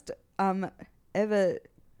first ever,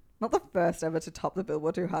 not the first ever to top the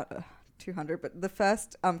Billboard 200, but the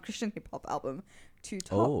first Christian hip hop album to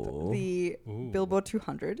top the Billboard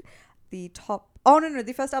 200. The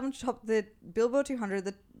first album to top the Billboard 200,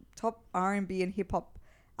 the top R&B and hip hop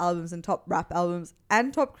albums and top rap albums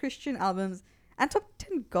and top Christian albums and top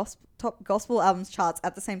 10 top gospel albums charts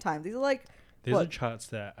at the same time. These are charts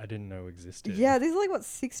that I didn't know existed. Yeah, these are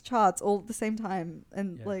 6 charts all at the same time,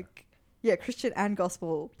 and Christian and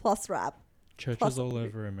gospel plus rap. Churches all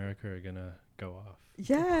over America are gonna go off.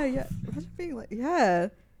 Yeah. Imagine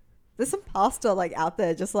being there's some pastor out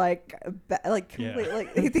there just complete,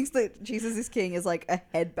 he thinks that Jesus is King is like a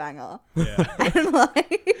headbanger.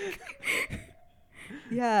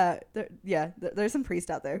 Yeah. And there's some priest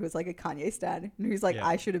out there who's like a Kanye stan and who's like,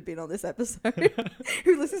 I should have been on this episode.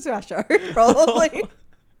 Who listens to our show probably.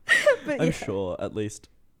 But I'm sure at least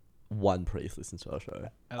one priest listens to our show.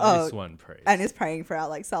 At Oh, least one priest. and is praying for our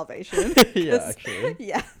like salvation. Yeah, 'Cause- actually.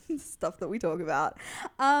 yeah, stuff that we talk about.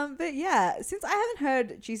 But yeah, since I haven't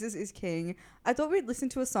heard Jesus is King, I thought we'd listen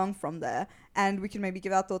to a song from there, and we can maybe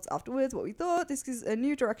give our thoughts afterwards. What we thought. This is a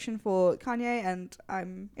new direction for Kanye, and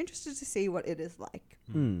I'm interested to see what it is like.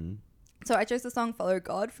 Hmm. So I chose the song "Follow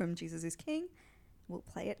God" from Jesus is King. We'll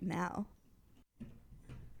play it now.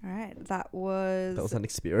 All right, that was an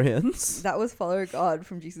experience. "Follow God"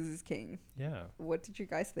 from Jesus is King. Yeah. What did you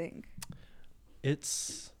guys think?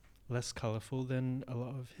 It's less colorful than a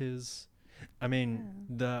lot of his. I mean,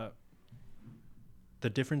 the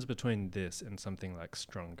difference between this and something like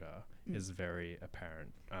Stronger is very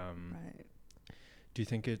apparent. Right. Do you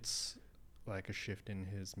think it's like a shift in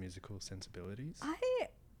his musical sensibilities?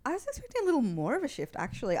 I was expecting a little more of a shift,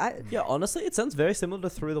 actually. Yeah, honestly, it sounds very similar to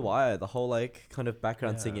Through the Wire. The whole like kind of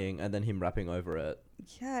background Yeah. singing and then him rapping over it.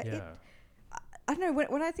 Yeah. I don't know,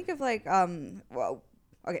 when I think of like well,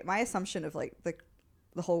 okay, my assumption of like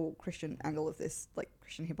the whole Christian angle of this, like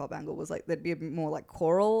Christian hip hop angle, was like there'd be a bit more like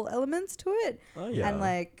choral elements to it. Oh yeah. And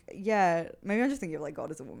like, yeah, maybe I'm just thinking of like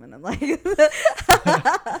God as a woman and like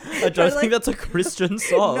I don't think that's a Christian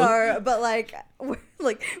song. no, but like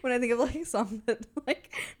like when I think of like a song that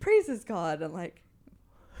like praises God and like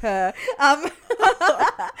her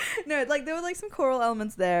no, like there were like some choral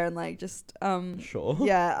elements there and like just Sure.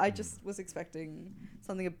 yeah, I just was expecting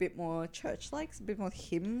something a bit more church-like, a bit more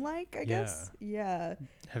hymn-like, I guess. Yeah.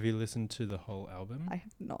 Have you listened to the whole album? I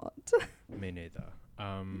have not. Me neither.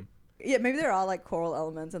 Yeah, maybe there are like choral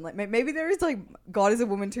elements and like maybe there is like God is a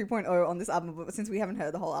Woman 2.0 on this album, but since we haven't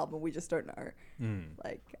heard the whole album, we just don't know.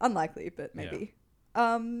 Like unlikely, but maybe.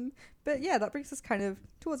 But yeah, that brings us kind of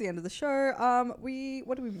towards the end of the show.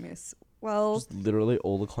 What do we miss? Well, Just literally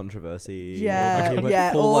all the controversy. yeah, Like,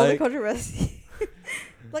 yeah, full, all like, the controversy.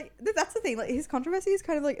 Like that's the thing. Like his controversy is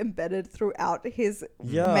kind of like embedded throughout his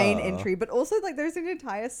Yeah. main entry, but also like there's an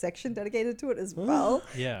entire section dedicated to it as well.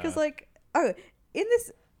 Yeah. Because like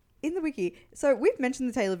in the wiki, so we've mentioned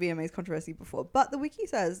the Taylor VMA's controversy before, but the wiki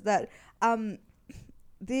says that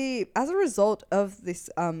as a result of this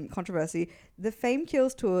controversy, the Fame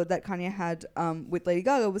Kills tour that Kanye had with Lady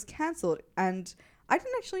Gaga was cancelled, and I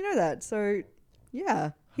didn't actually know that. So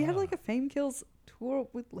yeah, he had like a Fame Kills tour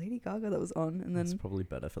with Lady Gaga that was on, and then It's probably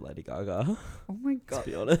better for Lady Gaga, oh my to god.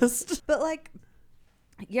 be honest. But like,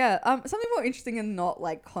 yeah, something more interesting and not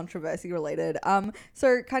like controversy related.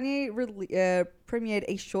 So Kanye premiered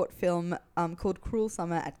a short film called Cruel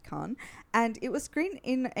Summer at Cannes, and it was screened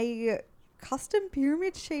in a custom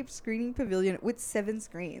pyramid-shaped screening pavilion with 7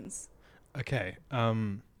 screens. Okay.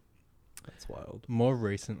 That's wild. More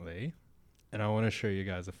recently, and I want to show you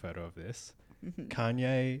guys a photo of this.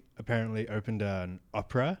 Kanye apparently opened an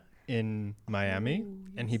opera in Miami,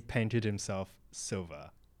 and he painted himself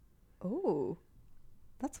silver. Oh,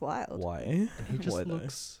 that's wild. Why? He just Why though?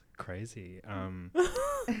 looks crazy.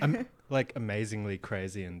 Like amazingly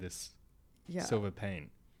crazy in this Yeah. silver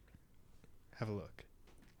paint. Have a look.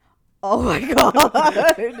 Oh my god.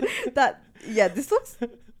 This looks.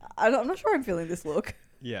 I'm not sure I'm feeling this look,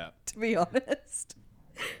 Yeah. to be honest.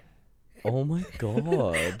 Oh my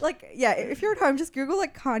god. Like, yeah, if you're at home, just Google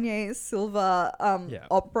like Kanye silver Yeah.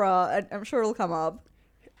 opera, and I'm sure it'll come up.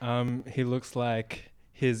 He looks like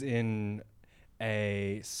he's in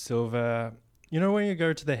a silver. You know when you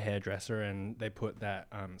go to the hairdresser and they put that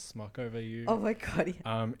smock over you? Oh my god,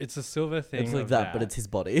 yeah. It's a silver thing. It's like of that, but it's his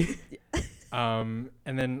body. And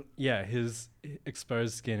then yeah, his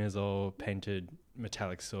exposed skin is all painted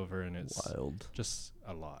metallic silver, and it's Wild. just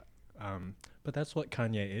a lot. But that's what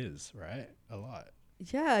Kanye is, right? A lot.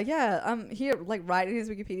 Yeah. Here, like right in his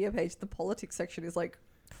Wikipedia page, the politics section is like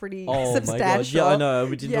pretty Oh substantial. my god. Yeah, I know.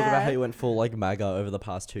 We did talk about Yeah. how he went full like MAGA over the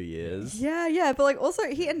past 2 years. Yeah, but like also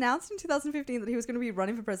he announced in 2015 that he was going to be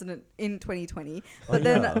running for president in 2020, Oh, but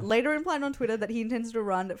then yeah. later implied on Twitter that he intends to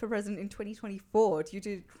run for president in 2024 due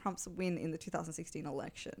to Trump's win in the 2016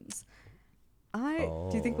 elections. Do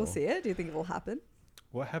you think we'll Oh. see it? Do you think it will happen?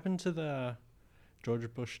 What happened to the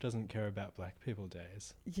George Bush doesn't care about black people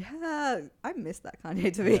days? Yeah, I miss that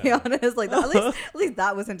Kanye, to be Yeah. honest. Like at least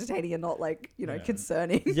that was entertaining and not like Yeah.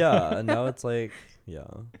 concerning. Yeah, and now it's like, yeah,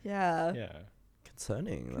 Yeah. Yeah.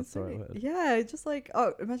 concerning. That's the right word. Yeah, it's just like,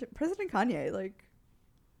 oh, imagine President Kanye, like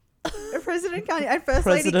President Kanye and First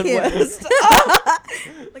Lady President Kim, West.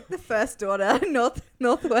 like the first daughter,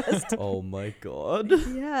 Northwest. Oh my god.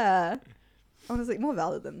 Yeah, honestly, more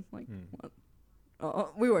valid than like what?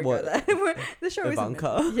 Oh, we won't What? go there. The show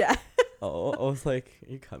Ivanka? isn't. Yeah. Oh, I was like,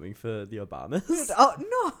 are you coming for the Obamas? Oh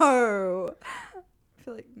no. I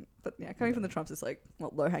feel like, but yeah, coming from the Trumps is like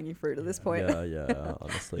low hanging fruit at this point. Yeah,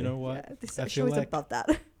 honestly. You know what? Yeah, this I show feel is like above that.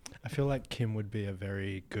 I feel like Kim would be a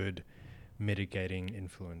very good mitigating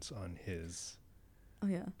influence on his Oh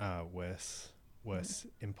yeah. worse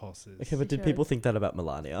impulses. Okay, but did Sure. people think that about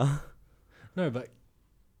Melania? No, but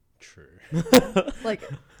true. Like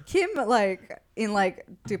Kim, like in like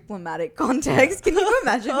diplomatic context. Can you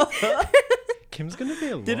imagine? Kim's gonna be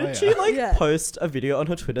a lawyer. Didn't she like Yeah. post a video on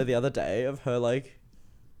her Twitter the other day of her like?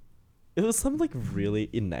 It was some like really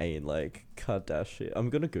inane like Kardashian. I'm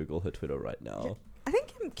gonna Google her Twitter right now. I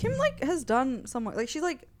think Kim like has done some like she's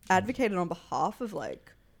like advocated on behalf of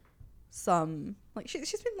like some like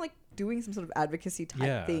she's been like doing some sort of advocacy type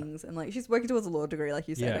Yeah. things, and like she's working towards a law degree like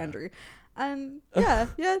you said, Yeah. Andrew. And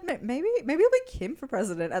maybe it'll be Kim for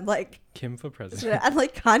president, and like Kim for president. and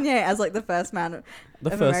like Kanye as like the first man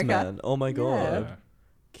The of first America. man. Oh my god. Yeah.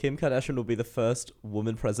 Kim Kardashian will be the first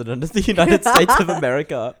woman president of the United States of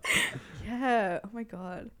America. Yeah. Oh my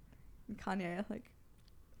god. And Kanye like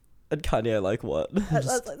And Kanye like what? that's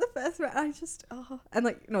like the first man. I just and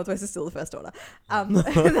like Northwest is still the first order.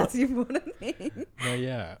 That's the important thing. No,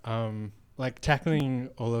 yeah. Like tackling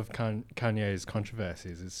all of Kanye's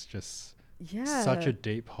controversies is just Yeah. such a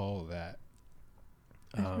deep hole that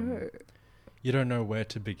I know. you don't know where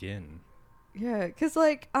to begin. Yeah, because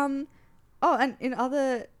like and in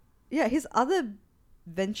other his other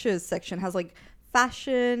ventures section has like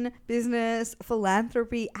fashion, business,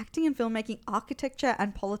 philanthropy, acting and filmmaking, architecture,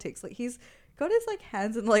 and politics. Like he's got his like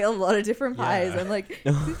hands in like a lot of different pies, Yeah. and like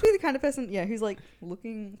seems to be the kind of person who's like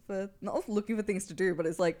not looking for things to do, but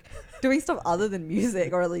is like doing stuff other than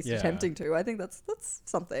music, or at least Yeah. attempting to. I think that's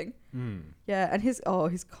something. Mm. Yeah, and his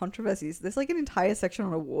controversies. There's like an entire section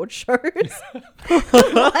on award shows.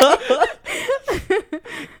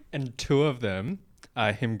 And two of them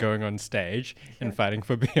are him going on stage and fighting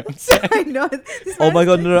for Beyonce. I know. This Oh my man's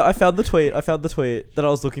god, no, I found the tweet that I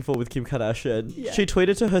was looking for with Kim Kardashian. Yeah. She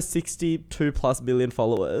tweeted to her 62 plus million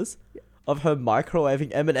followers of her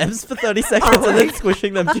microwaving M&Ms for 30 seconds and then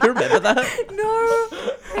squishing them. Do you remember that? No.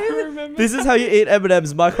 I remember. This is how you eat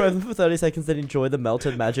M&Ms, microwave them for 30 seconds, then enjoy the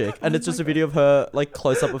melted magic. And it's just a video of her, like,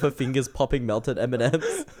 close up of her fingers popping melted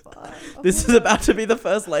M&Ms. This is about to be the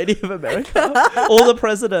first lady of America. Or the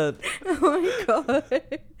president. Oh my god.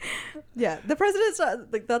 Yeah, the president's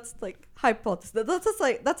like that's like hypothesis. That's just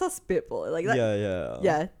like that's a spitball. Like that,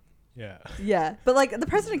 Yeah. yeah. But like the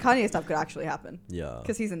President Kanye stuff could actually happen Yeah.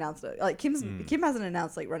 because he's announced it. Like Kim hasn't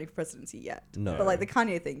announced like running for presidency yet. No. But like the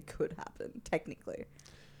Kanye thing could happen technically.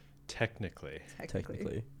 Technically.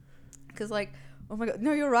 Because like, oh my god,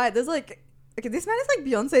 no, you're right. There's like, okay, this man is like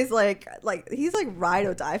Beyonce's like he's like ride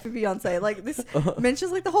or die for Beyonce. Like this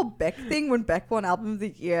mentions like the whole Beck thing when Beck won Album of the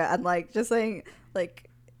Year, and like just saying like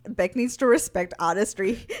Beck needs to respect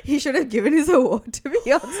artistry. He should have given his award to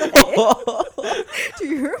Beyonce. Do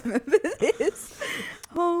you remember this?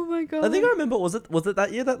 Oh my god. I think I remember, was it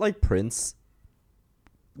that year that, like, Prince,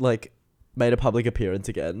 like, made a public appearance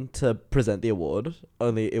again to present the award?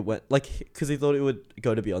 Only it went, like, because he thought it would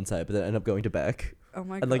go to Beyonce, but then it ended up going to Beck. Oh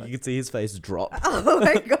my god. And, like, you could see his face drop Oh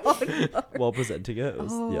my god. No. while presenting it. It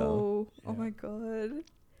was, Oh Yeah. my god.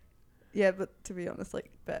 Yeah, but to be honest,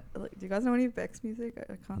 like, do you guys know any of Beck's music?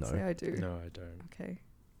 I can't No. say I do. No, I don't. Okay.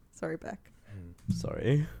 Sorry, Beck. Mm.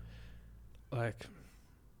 Sorry. Like,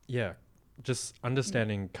 yeah, just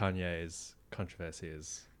understanding Kanye's controversy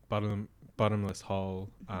is bottomless hole.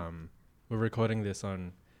 We're recording this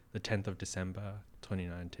on the 10th of December,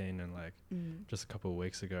 2019, and like just a couple of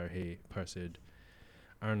weeks ago, he posted,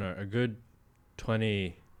 I don't know, a good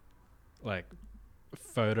 20 like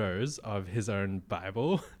photos of his own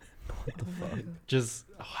Bible, What the fuck? just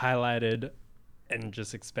highlighted, and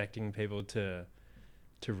just expecting people to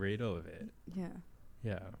read all of it. Yeah.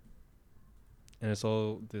 Yeah. And it's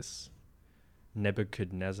all this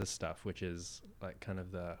Nebuchadnezzar stuff, which is like kind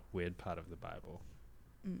of the weird part of the Bible.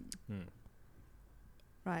 Mm.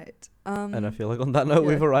 Right. And I feel like on that note, yeah.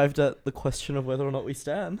 we've arrived at the question of whether or not we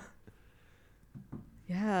stand.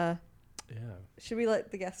 Yeah. Yeah. Should we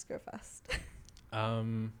let the guests go first?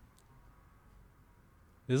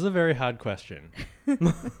 This is a very hard question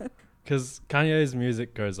because Kanye's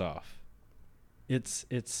music goes off. It's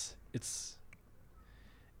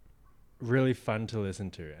really fun to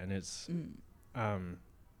listen to, and it's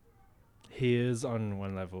he is on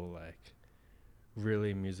one level like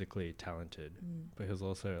really musically talented, but he's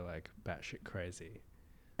also like batshit crazy.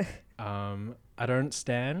 I don't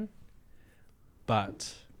stan,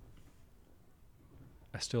 but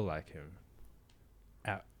I still like him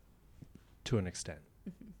to an extent.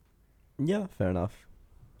 Yeah, fair enough.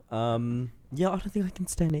 Yeah, I don't think I can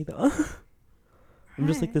stand either. I'm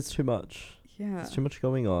just like, Right. there's too much. Yeah. There's too much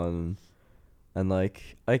going on. And,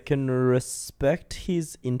 like, I can respect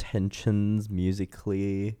his intentions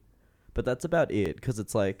musically, But that's about it, because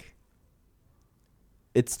it's like,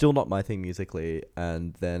 it's still not my thing musically,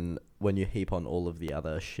 and then when you heap on all of the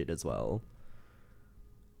other shit as well,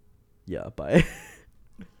 yeah, bye.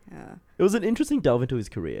 Yeah. It was an interesting delve into his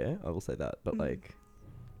career, I will say that, but like,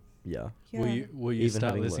 yeah. Yeah. Will you Even start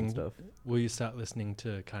having learned listening? stuff. Will you start listening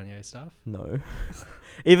to Kanye stuff? No.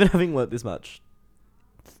 Even having learnt this much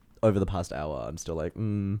over the past hour, I'm still like,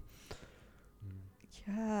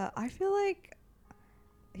 Yeah, I feel like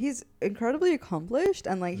he's incredibly accomplished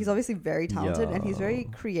and like he's obviously very talented and he's very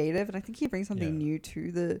Yeah. creative, and I think he brings something Yeah. new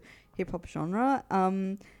to the hip hop genre.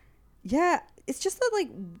 Yeah, it's just that like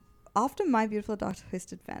after My Beautiful Dark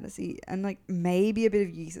Twisted Fantasy and like maybe a bit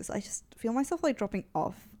of Yeezus, I just feel myself like dropping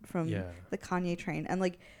off from Yeah. the Kanye train, and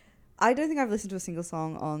like I don't think I've listened to a single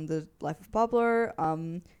song on The Life of Pablo.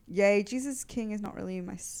 Yay, Jesus King is not really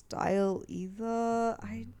my style either.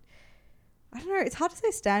 I don't know. It's hard to say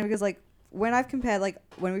stan because like when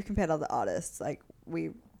we've compared other artists, like we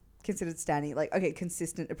considered standing like okay,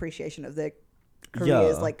 consistent appreciation of their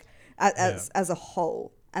careers, Yeah. like as a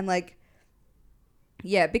whole, and like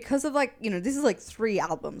yeah, because of like this is like 3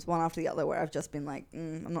 albums one after the other where I've just been like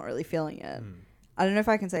I'm not really feeling it. I don't know if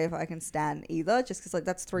I can say if I can stand either, just because like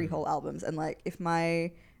that's 3 whole albums, and like if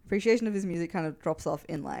my appreciation of his music kind of drops off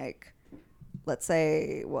in like let's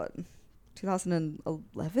say what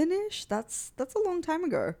 2011ish, that's a long time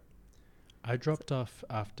ago. I dropped off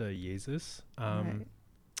after Yeezus. Right.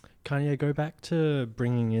 Kanye, go back to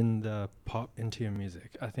bringing in the pop into your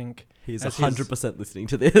music. I think he's as his- 100% listening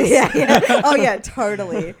to this. yeah. Oh yeah,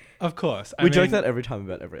 totally. Of course. I We joke mean, that every time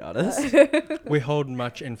about every artist. we hold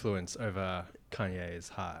much influence over Kanye's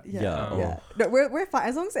heart. Yeah. Yeah. No, we're fine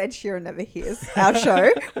as long as Ed Sheeran never hears our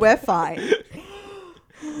show. We're fine.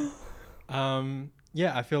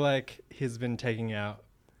 Yeah, I feel like he's been taking out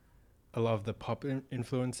a lot of the pop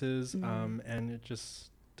influences, and it just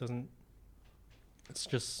doesn't. It's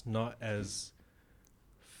just not as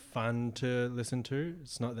fun to listen to.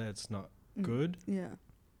 It's not that it's not good. Yeah.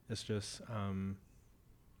 It's just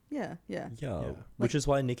Yeah. Yeah. Yeah. Which is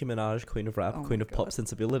why Nicki Minaj, queen of rap, Oh queen my of pop God.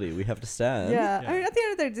 sensibility, we have to stand. Yeah. Yeah. I mean, at the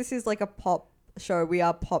end of the day, this is like a pop show. We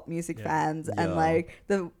are pop music Yeah. fans, Yeah. and like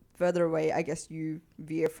the further away, I guess you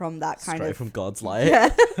veer from that kind Straight of from God's light.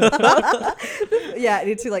 yeah, yeah,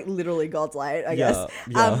 into like literally God's light, I guess.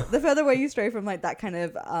 Yeah. The further away you stray from like that kind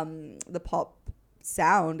of the pop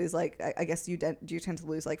sound is like I guess you tend to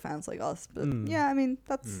lose like fans like us, but yeah, I mean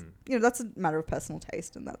that's that's a matter of personal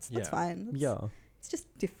taste, and that's Yeah. fine. Yeah. It's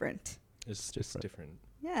just different. it's just different.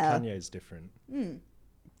 Yeah. Kanye's different.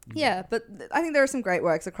 Yeah, but I think there are some great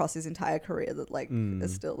works across his entire career that like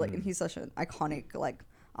is still like, and he's such an iconic like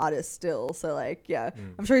artist still. So like, yeah,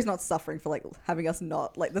 I'm sure he's not suffering for like having us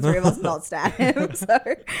not like the 3 of us not stand him. So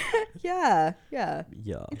yeah, Yeah.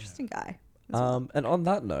 interesting guy. as well. And on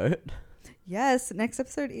that note, Yes, next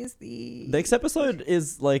episode is the next episode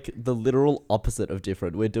is like the literal opposite of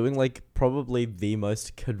different. We're doing like probably the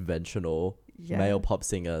most conventional male pop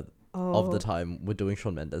singer of the time. We're doing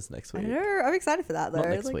Shawn Mendes next I week. know. I'm excited for that though. Not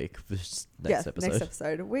next Like, week, just next episode. Next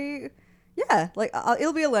episode.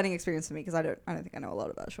 It'll be a learning experience for me because I don't think I know a lot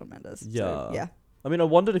about Shawn Mendes. So, Yeah. yeah. I mean, I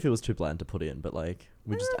wondered if it was too bland to put in, but like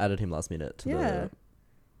we just added him last minute to Yeah.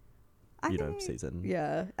 I the think, season.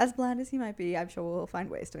 Yeah, as bland as he might be, I'm sure we'll find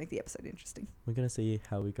ways to make the episode interesting. We're gonna see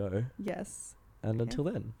how we go, Yes. and Okay. until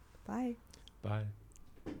then. Bye. Bye.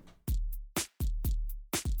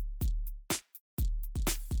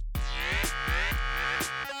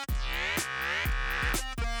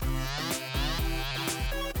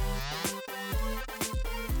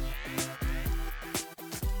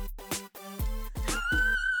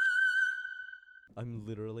 I'm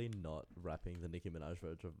literally not rapping the Nicki Minaj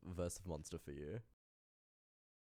verse of Monster for you.